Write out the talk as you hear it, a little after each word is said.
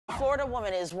Florida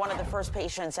woman is one of the first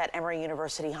patients at Emory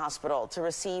University Hospital to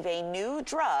receive a new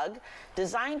drug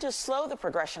designed to slow the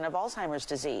progression of Alzheimer's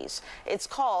disease. It's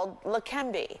called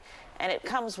LEQEMBI, and it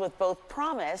comes with both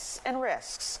promise and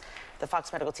risks. The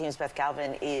Fox Medical Team's Beth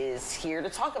Galvin is here to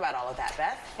talk about all of that.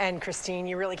 Beth? And Christine,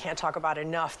 you really can't talk about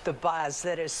enough the buzz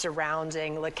that is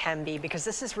surrounding LEQEMBI, because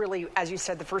this is really, as you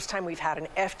said, the first time we've had an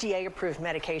FDA-approved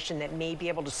medication that may be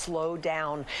able to slow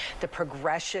down the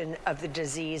progression of the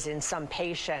disease in some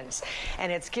patients.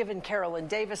 And it's given Carolyn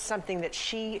Davis something that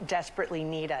she desperately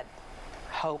needed: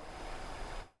 hope.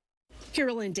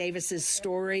 Carolyn Davis's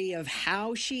story of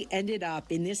how she ended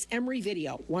up in this Emory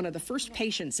video, one of the first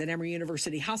patients at Emory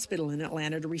University Hospital in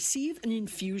Atlanta to receive an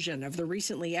infusion of the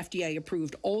recently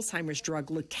FDA-approved Alzheimer's drug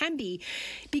LEQEMBI,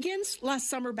 begins last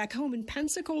summer back home in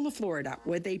Pensacola, Florida,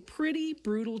 with a pretty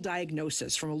brutal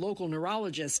diagnosis from a local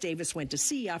neurologist Davis went to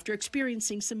see after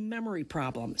experiencing some memory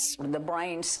problems. The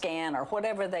brain scan or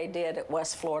whatever they did at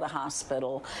West Florida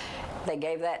Hospital, they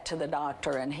gave that to the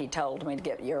doctor, and he told me to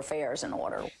get your affairs in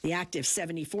order. The active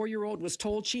 74-year-old was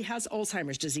told she has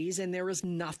Alzheimer's disease and there is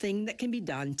nothing that can be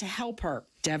done to help her.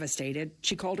 Devastated,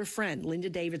 she called her friend, Linda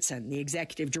Davidson, the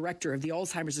executive director of the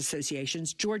Alzheimer's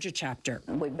Association's Georgia chapter.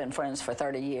 We've been friends for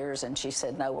 30 years, and she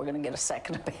said, no, we're going to get a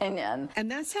second opinion.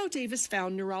 And that's how Davis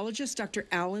found neurologist Dr.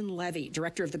 Alan Levy,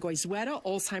 director of the Goizueta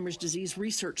Alzheimer's Disease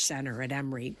Research Center at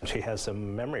Emory. She has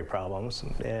some memory problems,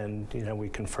 and, we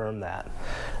confirm that.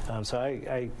 So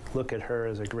I look at her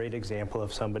as a great example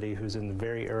of somebody who's in the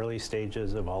very early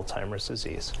stages of Alzheimer's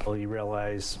disease. Well, you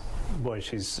realize, boy,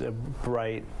 she's a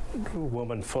bright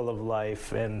woman, full of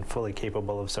life and fully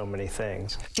capable of so many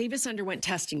things. Davis underwent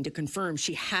testing to confirm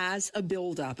she has a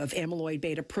buildup of amyloid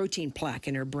beta protein plaque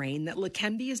in her brain that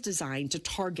LEQEMBI is designed to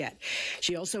target.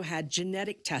 She also had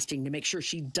genetic testing to make sure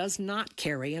she does not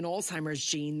carry an Alzheimer's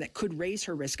gene that could raise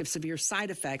her risk of severe side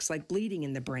effects like bleeding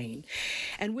in the brain.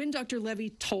 And when Dr.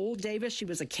 Levy told Davis she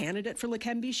was a candidate for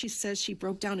LEQEMBI, she says she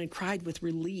broke down and cried with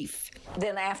relief.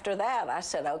 Then after that, I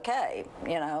said, okay,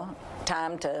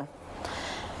 time to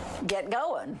get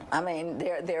going. I mean,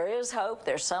 there is hope.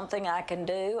 There's something I can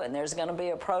do, and there's going to be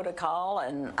a protocol,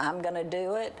 and I'm going to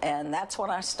do it, and that's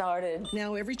when I started.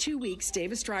 Now, every 2 weeks,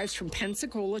 Davis drives from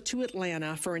Pensacola to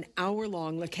Atlanta for an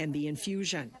hour-long LEQEMBI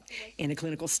infusion. In a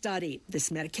clinical study,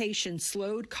 this medication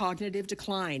slowed cognitive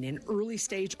decline in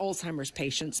early-stage Alzheimer's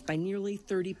patients by nearly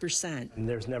 30%. And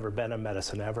there's never been a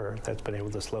medicine ever that's been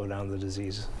able to slow down the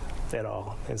disease at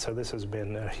all. And so this has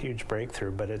been a huge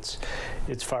breakthrough, but it's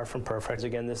far from perfect.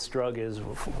 Again, this drug is,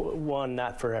 one,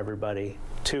 not for everybody.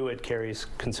 Two, it carries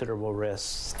considerable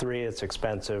risks. Three, it's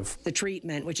expensive. The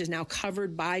treatment, which is now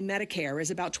covered by Medicare,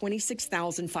 is about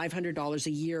 $26,500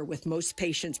 a year, with most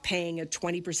patients paying a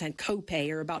 20% copay,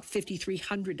 or about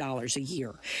 $5,300 a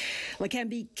year.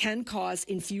 LEQEMBI can cause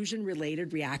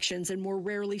infusion-related reactions and, more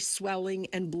rarely, swelling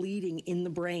and bleeding in the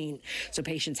brain. So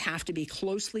patients have to be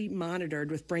closely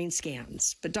monitored with brain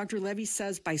scans. But Dr. Levy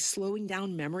says by slowing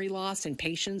down memory loss in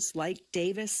patients like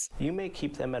Davis, you may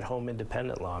keep them at home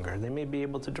independent longer. They may be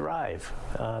able to drive.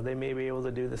 They may be able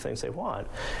to do the things they want.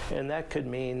 And that could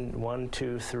mean 1,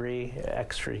 2, 3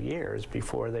 extra years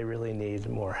before they really need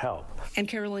more help. And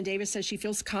Carolyn Davis says she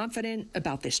feels confident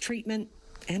about this treatment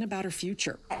and about her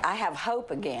future. I have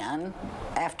hope again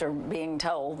after being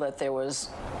told that there was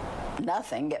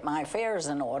nothing, get my affairs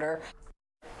in order.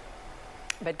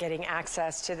 But getting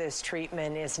access to this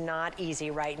treatment is not easy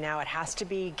right now. It has to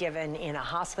be given in a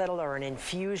hospital or an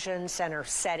infusion center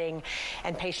setting,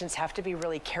 and patients have to be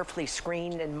really carefully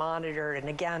screened and monitored. And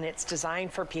again, it's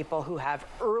designed for people who have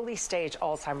early stage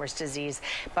Alzheimer's disease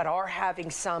but are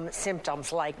having some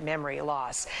symptoms like memory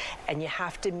loss. And you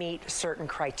have to meet certain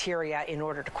criteria in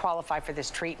order to qualify for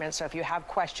this treatment. So if you have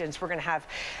questions, we're going to have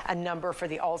a number for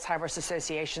the Alzheimer's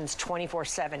Association's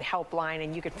 24/7 helpline,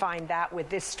 and you can find that with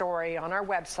this story on our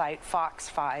website,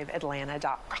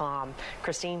 fox5atlanta.com.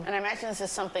 Christine? And I imagine this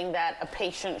is something that a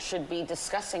patient should be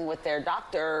discussing with their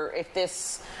doctor if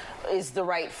this is the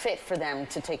right fit for them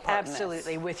to take part in this.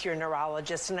 Absolutely, with your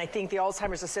neurologist. And I think the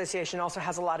Alzheimer's Association also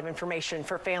has a lot of information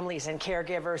for families and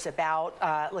caregivers about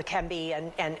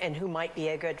LEQEMBI and who might be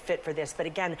a good fit for this. But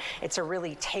again, it's a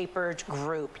really tapered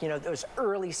group, those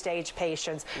early stage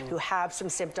patients who have some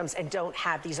symptoms and don't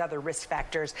have these other risk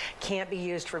factors. Can't be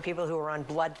used for people who are on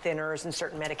blood thinners and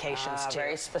certain medications too.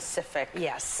 Very specific.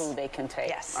 Yes. Who they can take.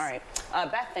 Yes. All right.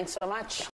 Beth, thanks so much.